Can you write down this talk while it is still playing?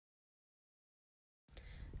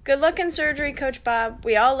Good luck in surgery, Coach Bob.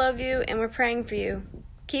 We all love you, and we're praying for you.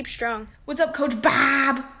 Keep strong. What's up, Coach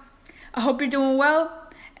Bob? I hope you're doing well,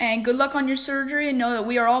 and good luck on your surgery, and know that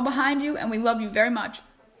we are all behind you, and we love you very much.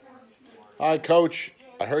 Hi, Coach.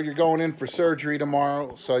 I heard you're going in for surgery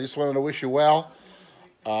tomorrow, so I just wanted to wish you well.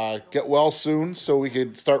 Get well soon so we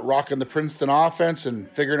could start rocking the Princeton offense and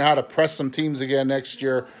figuring out how to press some teams again next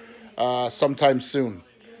year sometime soon.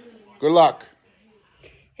 Good luck.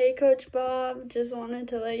 Hey, Coach Bob. Just wanted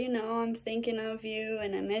to let you know I'm thinking of you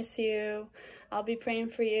and I miss you. I'll be praying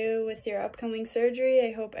for you with your upcoming surgery.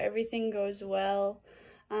 I hope everything goes well.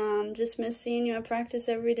 Just miss seeing you at practice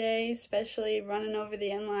every day, especially running over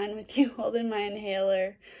the end line with you holding my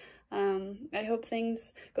inhaler. I hope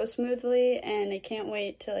things go smoothly, and I can't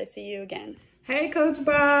wait till I see you again. Hey, Coach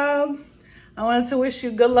Bob. I wanted to wish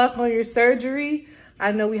you good luck on your surgery.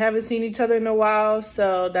 I know we haven't seen each other in a while,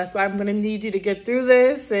 so that's why I'm going to need you to get through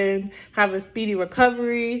this and have a speedy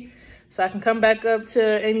recovery so I can come back up to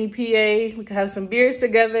NEPA. We can have some beers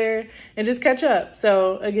together and just catch up.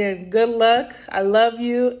 So, again, good luck. I love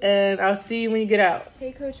you, and I'll see you when you get out.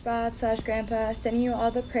 Hey, Coach Bob / Grandpa, sending you all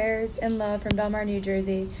the prayers and love from Belmar, New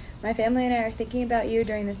Jersey. My family and I are thinking about you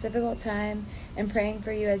during this difficult time and praying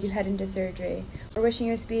for you as you head into surgery. We're wishing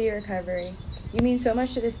you a speedy recovery. You mean so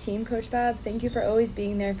much to this team, Coach Bob. Thank you for always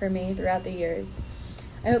being there for me throughout the years.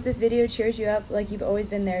 I hope this video cheers you up like you've always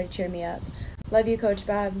been there to cheer me up. Love you, Coach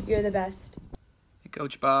Bob. You're the best. Hey,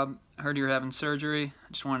 Coach Bob. I heard you're having surgery.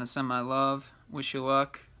 I just wanted to send my love. Wish you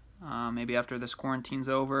luck. Maybe after this quarantine's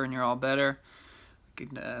over and you're all better, we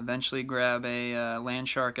could eventually grab a land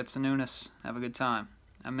shark at Sununus. Have a good time.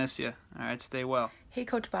 I miss you. All right, stay well. Hey,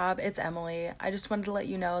 Coach Bob, it's Emily. I just wanted to let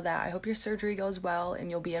you know that I hope your surgery goes well and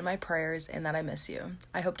you'll be in my prayers and that I miss you.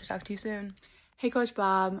 I hope to talk to you soon. Hey, Coach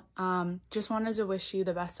Bob. Just wanted to wish you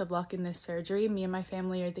the best of luck in this surgery. Me and my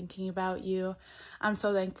family are thinking about you. I'm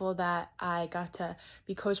so thankful that I got to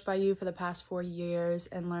be coached by you for the past 4 years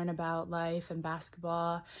and learn about life and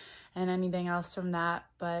basketball and anything else from that.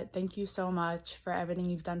 But thank you so much for everything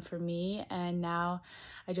you've done for me. And now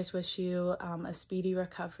I just wish you a speedy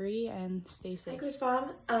recovery and stay safe. Hey, Coach Bob.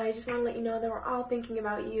 I just want to let you know that we're all thinking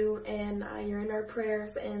about you and you're in our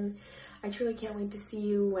prayers. And I truly can't wait to see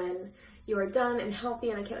you when you are done and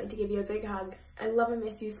healthy, and I can't wait to give you a big hug. I love and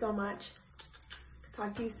miss you so much.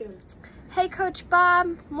 Talk to you soon. Hey, Coach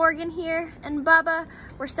Bob, Morgan here, and Bubba,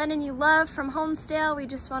 we're sending you love from Homestale. We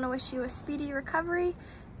just want to wish you a speedy recovery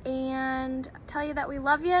and tell you that we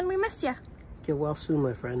love you and we miss you. Get well soon,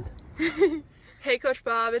 my friend. Hey, Coach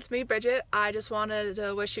Bob, it's me, Bridget. I just wanted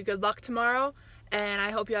to wish you good luck tomorrow, and I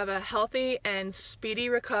hope you have a healthy and speedy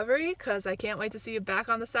recovery because I can't wait to see you back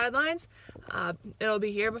on the sidelines. It'll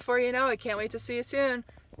be here before you know it. Can't wait to see you soon.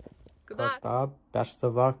 Good luck. Coach Bob, best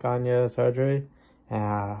of luck on your surgery.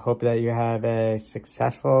 Hope that you have a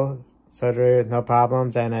successful surgery with no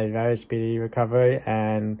problems and a very speedy recovery.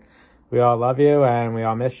 And we all love you and we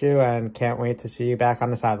all miss you and can't wait to see you back on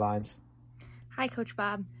the sidelines. Hi, Coach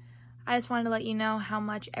Bob. I just wanted to let you know how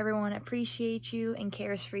much everyone appreciates you and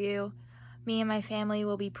cares for you. Me and my family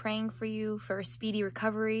will be praying for you for a speedy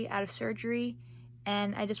recovery out of surgery,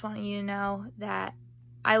 and I just want you to know that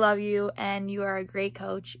I love you and you are a great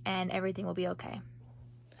coach and everything will be okay.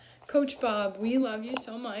 Coach Bob, we love you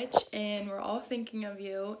so much and we're all thinking of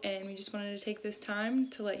you, and we just wanted to take this time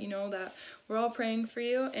to let you know that we're all praying for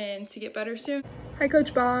you and to get better soon. Hi,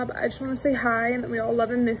 Coach Bob. I just want to say hi and that we all love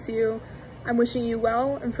and miss you. I'm wishing you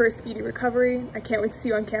well and for a speedy recovery. I can't wait to see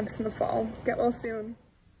you on campus in the fall. Get well soon.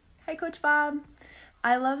 Hey, Coach Bob.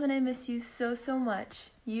 I love and I miss you so much.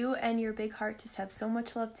 You and your big heart just have so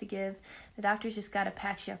much love to give. The doctors just got to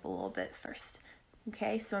patch you up a little bit first.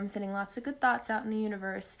 Okay, so I'm sending lots of good thoughts out in the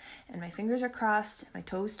universe, and my fingers are crossed, my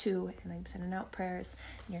toes too, and I'm sending out prayers.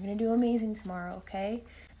 And you're going to do amazing tomorrow, okay?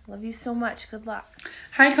 I love you so much. Good luck.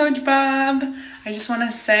 Hi, Coach Bob. I just want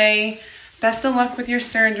to say best of luck with your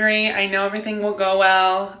surgery. I know everything will go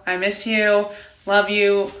well. I miss you. Love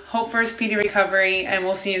you. Hope for a speedy recovery, and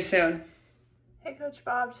we'll see you soon. Hey, Coach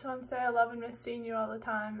Bob. Just want to say I love and miss seeing you all the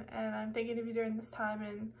time, and I'm thinking of you during this time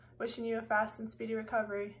and wishing you a fast and speedy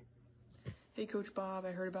recovery. Hey, Coach Bob.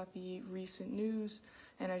 I heard about the recent news,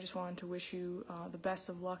 and I just wanted to wish you the best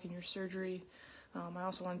of luck in your surgery. I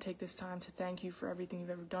also want to take this time to thank you for everything you've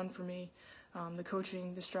ever done for me. The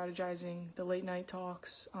coaching, the strategizing, the late night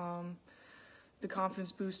talks, the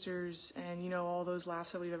confidence boosters, and, you know, all those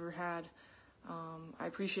laughs that we've ever had. I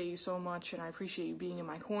appreciate you so much, and I appreciate you being in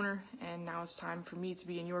my corner, and now it's time for me to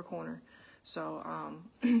be in your corner. So,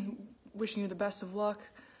 wishing you the best of luck.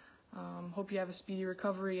 Hope you have a speedy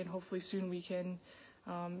recovery, and hopefully soon we can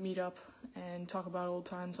meet up and talk about old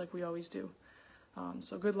times like we always do.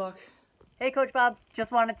 So good luck. Hey, Coach Bob,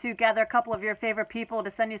 just wanted to gather a couple of your favorite people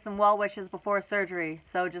to send you some well wishes before surgery.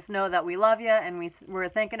 So just know that we love you and we're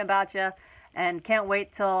thinking about you and can't wait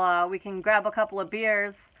till we can grab a couple of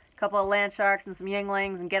beers, a couple of land sharks and some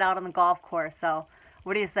yinglings and get out on the golf course. So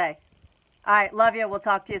what do you say? All right, love you. We'll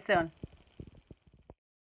talk to you soon.